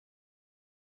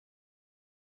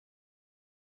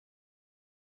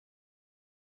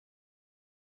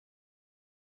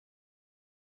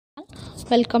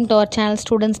Welcome to our channel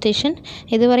student station.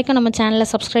 இது வரைக்கும் நம்ம சேனலை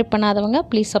சப்ஸ்கிரைப் பண்ணாதவங்க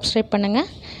ப்ளீஸ் சப்ஸ்கிரைப் பண்ணுங்கள்.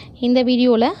 இந்த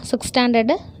வீடியோவில் 6th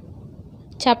standard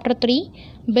chapter 3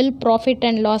 bill profit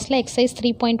and லாஸில் exercise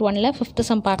 3.1ல் 5th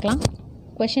some பார்க்கலாம்.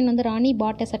 கொஷின் வந்து ராணி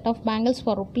பாட் a set of bangles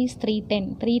for rupees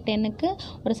 310க்கு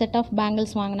ஒரு செட் ஆஃப்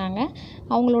பேங்கிள்ஸ் வாங்கினாங்க.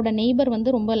 அவங்களோட நெய்பர் வந்து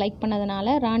ரொம்ப லைக் பண்ணதுனால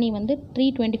ராணி வந்து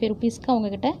 325 ருபீஸ்க்கு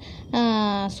அவங்கக்கிட்ட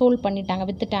சோல் பண்ணிட்டாங்க,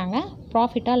 விற்றுட்டாங்க.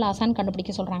 ப்ராஃபிட்டாக லாஸான்னு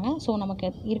கண்டுபிடிக்க சொல்கிறாங்க. ஸோ நமக்கு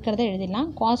இருக்கிறத எழுதிடலாம்.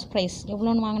 காஸ்ட் ப்ரைஸ்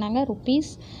எவ்வளோன்னு வாங்கினாங்க?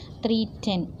 ருபீஸ்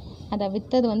 310. அதை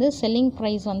விற்றது வந்து செல்லிங்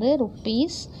ப்ரைஸ் வந்து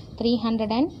ருபீஸ்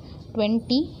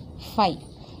 325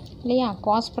 இல்லையா?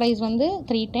 காஸ்ட் ப்ரைஸ் வந்து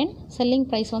 310, செல்லிங்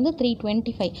ப்ரைஸ் வந்து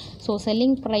 325. ஸோ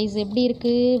செல்லிங் ப்ரைஸ் எப்படி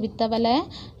இருக்குது? விற்ற விலை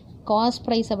காஸ்ட்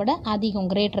ப்ரைஸை விட அதிகம்,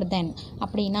 கிரேட்டர் தென்.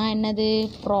 அப்படின்னா என்னது?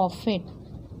 ப்ராஃபிட்.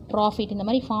 இந்த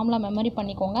மாதிரி ஃபார்முலா மெமரி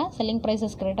பண்ணிக்கோங்க. Selling price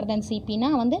is greater than சிபினா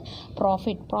வந்து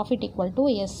profit equal to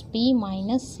SP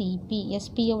minus CP.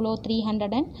 SP எவ்வளோ?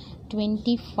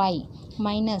 325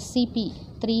 minus CP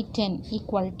 310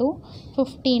 equal to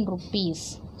 15 rupees.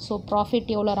 So profit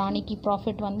எவ்வளோ? ராணிக்கு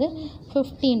ப்ராஃபிட் வந்து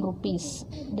 15 rupees.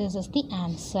 This is the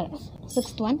answer.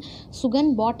 6th one, Sugan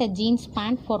bought a jeans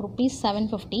pant for rupees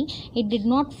 750. It did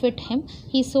not fit him.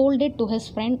 He sold it to his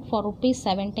friend for rupees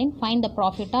 710. Find the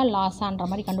profit or loss ஆன்ற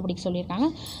மாதிரி கண்டுபிடிக்க சொல்லியிருக்காங்க.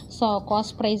 So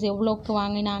cost price எவ்வளோக்கு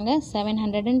வாங்கினாங்க?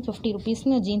 750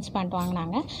 ருபீஸ்னு jeans pant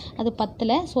வாங்கினாங்க. அது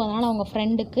 10ல். So அதனால் அவங்க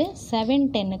ஃப்ரெண்டுக்கு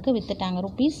 710க்கு விற்றுட்டாங்க.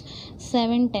 ருபீஸ்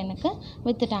 710க்கு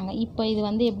விற்றுட்டாங்க. இப்போ இது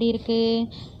வந்து எப்படி இருக்குது?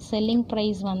 செல்லிங்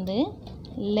ப்ரைஸ் வந்து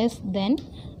லெஸ் தென்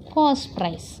காஸ்ட்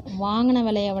ப்ரைஸ். வாங்கின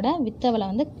விலையை விட விற்ற விலை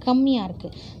வந்து கம்மியாக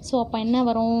இருக்குது. ஸோ அப்போ என்ன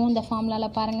வரும்? இந்த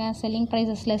ஃபார்முலாவில் பாருங்கள். Selling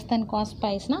price is less than cost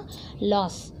ப்ரைஸ்னால்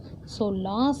loss. So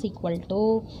loss equal to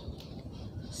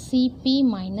CP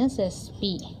minus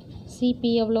SP.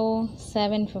 CP எவ்வளோ?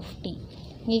 750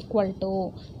 ஈக்குவல் டு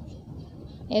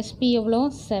எஸ்பி எவ்வளோ?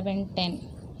 710.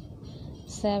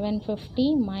 750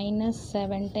 மைனஸ்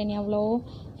 710 எவ்வளோ?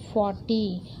 40.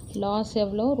 லாஸ்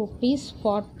எவ்வளோ? ருபீஸ்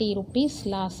 40 ருபீஸ்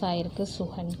லாஸ் ஆகிருக்கு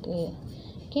சுகனுக்கு.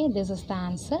 Okay, this is the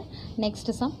answer. Next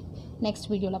sum next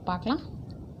வீடியோவில் பார்க்கலாம்.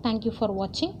 Thank you for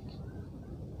வாட்சிங்.